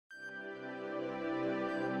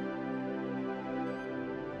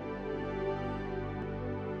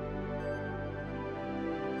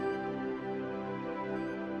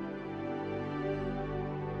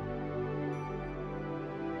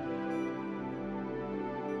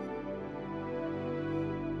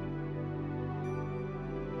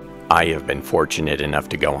I have been fortunate enough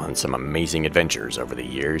to go on some amazing adventures over the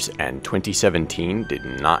years, and 2017 did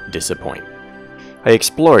not disappoint. I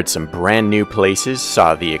explored some brand new places,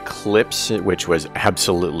 saw the eclipse, which was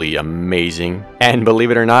absolutely amazing, and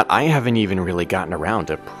believe it or not, I haven't even really gotten around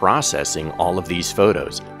to processing all of these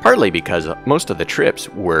photos, partly because most of the trips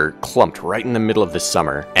were clumped right in the middle of the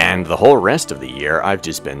summer, and the whole rest of the year I've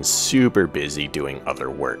just been super busy doing other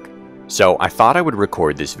work. So I thought I would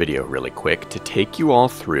record this video really quick to take you all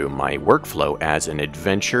through my workflow as an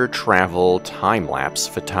adventure travel time-lapse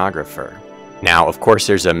photographer. Now, of course,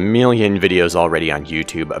 there's a million videos already on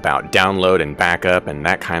YouTube about download and backup and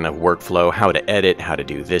that kind of workflow, how to edit, how to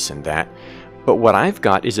do this and that. But what I've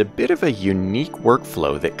got is a bit of a unique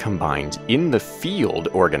workflow that combines in-the-field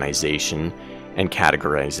organization and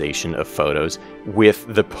categorization of photos with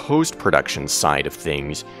the post-production side of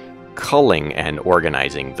things, culling and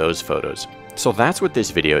organizing those photos. So that's what this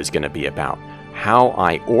video is going to be about, how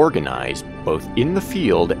I organize both in the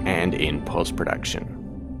field and in post-production.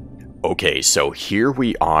 Okay, so here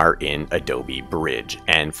we are in Adobe Bridge,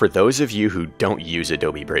 and for those of you who don't use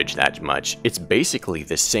Adobe Bridge that much, it's basically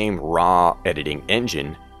the same raw editing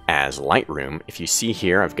engine as Lightroom. If you see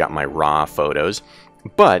here, I've got my raw photos,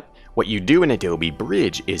 but what you do in Adobe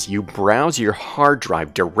Bridge is you browse your hard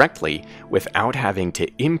drive directly without having to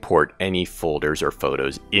import any folders or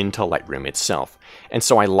photos into Lightroom itself. And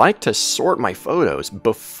so I like to sort my photos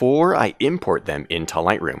before I import them into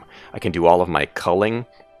Lightroom. I can do all of my culling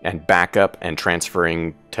and backup and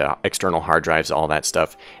transferring to external hard drives, all that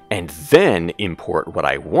stuff, and then import what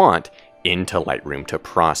I want into Lightroom to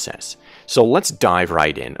process. So let's dive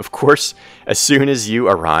right in. Of course, as soon as you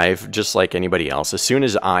arrive, just like anybody else, as soon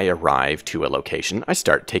as I arrive to a location, I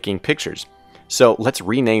start taking pictures. So let's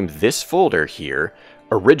rename this folder here,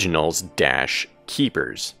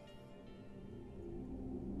 Originals-Keepers.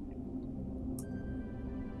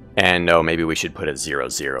 And no, maybe we should put a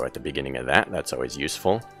 00 at the beginning of that. That's always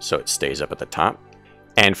useful, so it stays up at the top.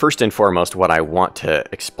 And first and foremost, what I want to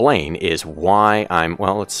explain is why I'm,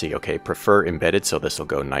 well, let's see, okay, prefer embedded, so this will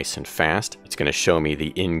go nice and fast. It's going to show me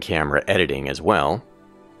the in-camera editing as well.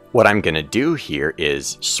 What I'm going to do here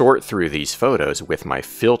is sort through these photos with my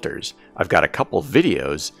filters. I've got a couple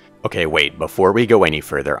videos. Okay, wait, before we go any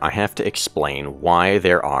further, I have to explain why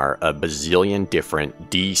there are a bazillion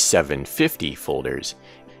different D750 folders.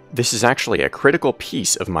 This is actually a critical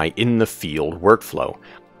piece of my in-the-field workflow.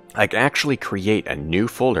 I actually create a new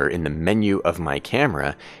folder in the menu of my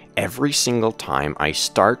camera every single time I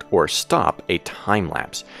start or stop a time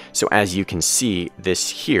lapse. So as you can see this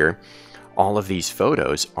here, all of these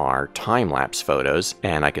photos are time-lapse photos,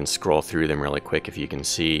 and I can scroll through them really quick. If you can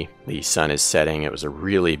see, the sun is setting. It was a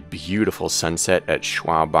really beautiful sunset at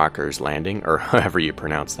Schwabacher's Landing, or however you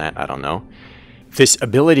pronounce that, I don't know. This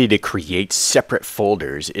ability to create separate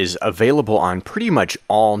folders is available on pretty much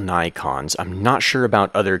all Nikons. I'm not sure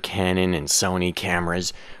about other Canon and Sony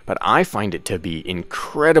cameras, but I find it to be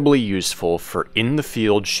incredibly useful for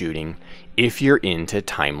in-the-field shooting if you're into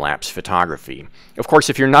time-lapse photography. Of course,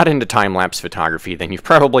 if you're not into time-lapse photography, then you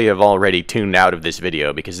probably have already tuned out of this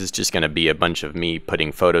video because it's just going to be a bunch of me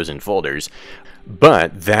putting photos in folders.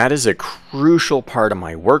 But that is a crucial part of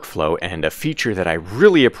my workflow and a feature that I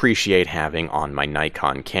really appreciate having on my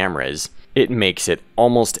Nikon cameras. It makes it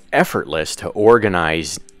almost effortless to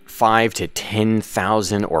organize 5,000 to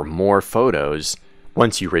 10,000 or more photos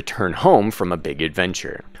once you return home from a big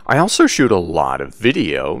adventure. I also shoot a lot of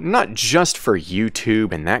video, not just for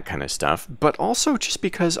YouTube and that kind of stuff, but also just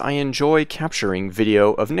because I enjoy capturing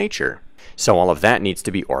video of nature. So all of that needs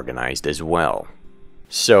to be organized as well.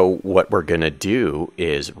 So what we're going to do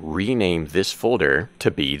is rename this folder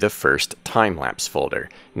to be the first time-lapse folder.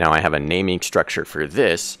 Now I have a naming structure for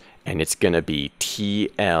this, and it's going to be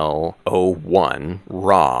TL01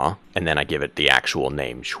 RAW, and then I give it the actual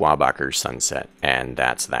name, Schwabacher's Sunset, and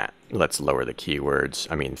that's that. Let's lower the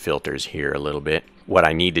filters here a little bit. What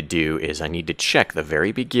I need to do is I need to check the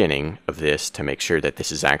very beginning of this to make sure that this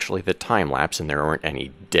is actually the time-lapse and there aren't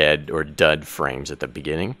any dead or dud frames at the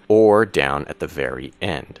beginning or down at the very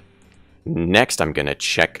end. Next, I'm going to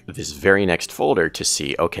check this very next folder to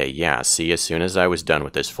see, okay, yeah, see, as soon as I was done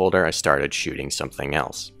with this folder, I started shooting something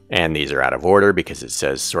else. And these are out of order because it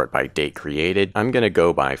says sort by date created. I'm going to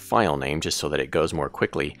go by file name just so that it goes more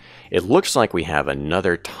quickly. It looks like we have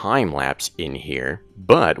another time lapse in here,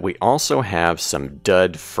 but we also have some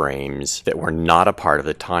dud frames that were not a part of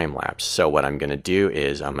the time lapse. So what I'm going to do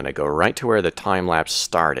is I'm going to go right to where the time lapse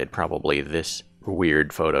started, probably this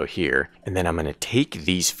weird photo here, and then I'm going to take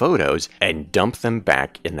these photos and dump them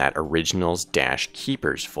back in that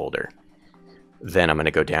Originals-Keepers folder. Then I'm going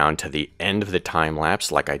to go down to the end of the time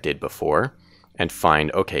lapse like I did before, and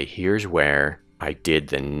find, okay, here's where I did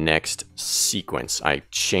the next sequence. I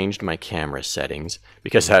changed my camera settings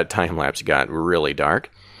because that time lapse got really dark.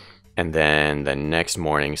 And then the next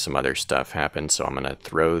morning, some other stuff happened. So I'm going to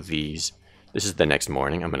throw these. This is the next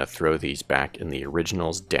morning. I'm going to throw these back in the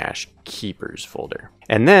originals-keepers folder.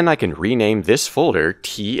 And then I can rename this folder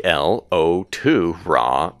TL02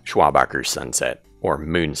 Raw Schwabacher Sunset or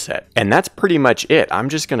Moonset. And that's pretty much it. I'm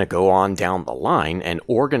just going to go on down the line and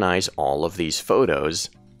organize all of these photos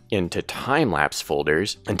into time-lapse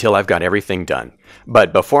folders until I've got everything done.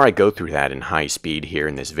 But before I go through that in high speed here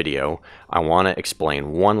in this video, I want to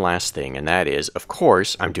explain one last thing, and that is, of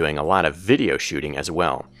course, I'm doing a lot of video shooting as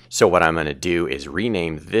well. So what I'm going to do is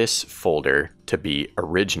rename this folder to be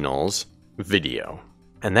Originals Video.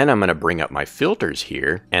 And then I'm going to bring up my filters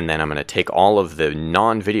here, and then I'm going to take all of the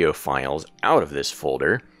non-video files out of this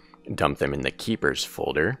folder, dump them in the Keepers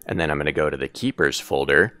folder, and then I'm going to go to the Keepers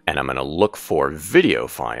folder, and I'm going to look for video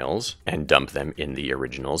files and dump them in the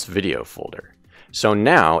Originals Video folder. So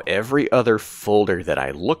now every other folder that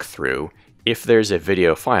I look through, if there's a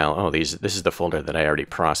video file, oh, this is the folder that I already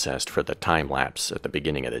processed for the time lapse at the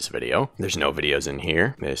beginning of this video. There's no videos in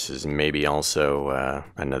here. This is maybe also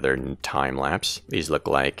another time lapse. These look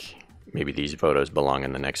like maybe these photos belong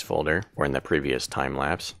in the next folder or in the previous time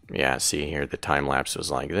lapse. Yeah, see here, the time lapse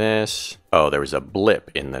was like this. Oh, there was a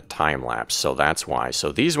blip in the time lapse, so that's why.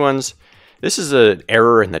 So these ones, this is an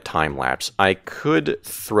error in the time lapse. I could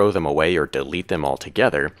throw them away or delete them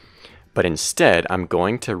altogether, but instead I'm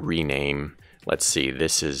going to rename, let's see,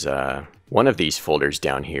 this is one of these folders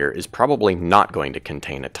down here is probably not going to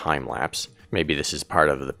contain a time lapse. Maybe this is part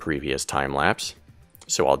of the previous time lapse.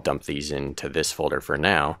 So I'll dump these into this folder for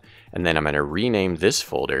now, and then I'm going to rename this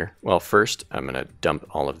folder. Well, first I'm going to dump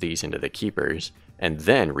all of these into the Keepers, and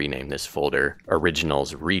then rename this folder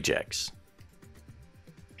Originals Rejects.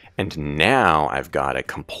 And now I've got a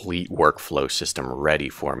complete workflow system ready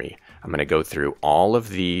for me. I'm going to go through all of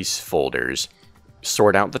these folders,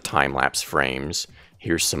 sort out the time-lapse frames.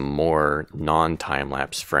 Here's some more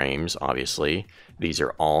non-time-lapse frames, obviously. These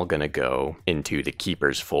are all going to go into the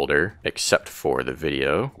Keepers folder, except for the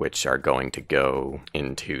video, which are going to go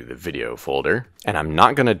into the video folder. And I'm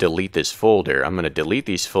not going to delete this folder. I'm going to delete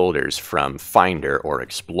these folders from Finder or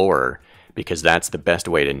Explorer, because that's the best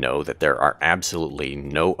way to know that there are absolutely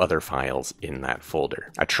no other files in that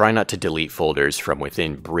folder. I try not to delete folders from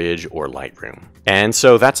within Bridge or Lightroom. And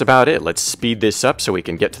so that's about it. Let's speed this up so we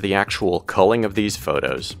can get to the actual culling of these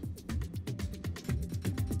photos.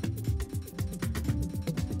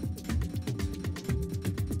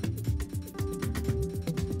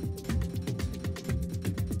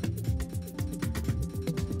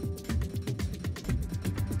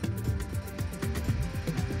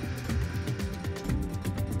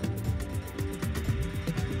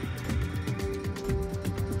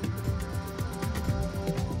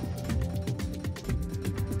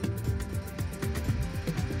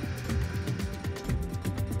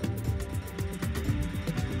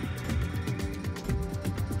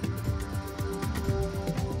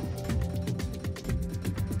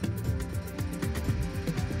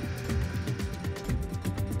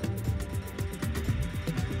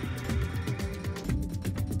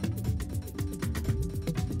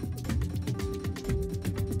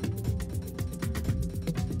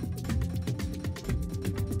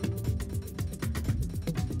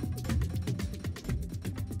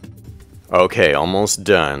 Okay, almost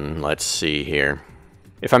done. Let's see here.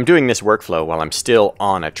 If I'm doing this workflow while I'm still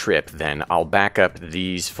on a trip, then I'll back up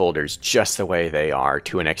these folders just the way they are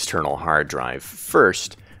to an external hard drive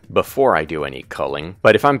first, before I do any culling.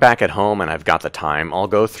 But if I'm back at home and I've got the time, I'll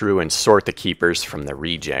go through and sort the Keepers from the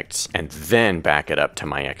rejects, and then back it up to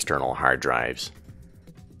my external hard drives.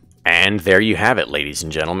 And there you have it, ladies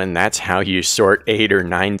and gentlemen. That's how you sort 8,000 or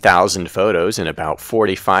 9,000 photos in about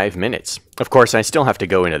 45 minutes. Of course, I still have to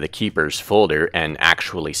go into the Keepers folder and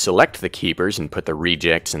actually select the Keepers and put the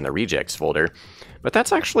rejects in the rejects folder. But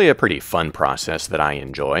that's actually a pretty fun process that I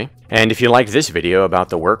enjoy. And if you like this video about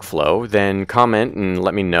the workflow, then comment and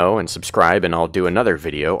let me know and subscribe, and I'll do another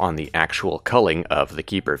video on the actual culling of the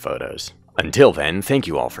Keeper photos. Until then, thank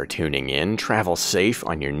you all for tuning in, travel safe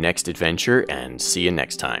on your next adventure, and see you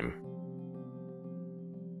next time.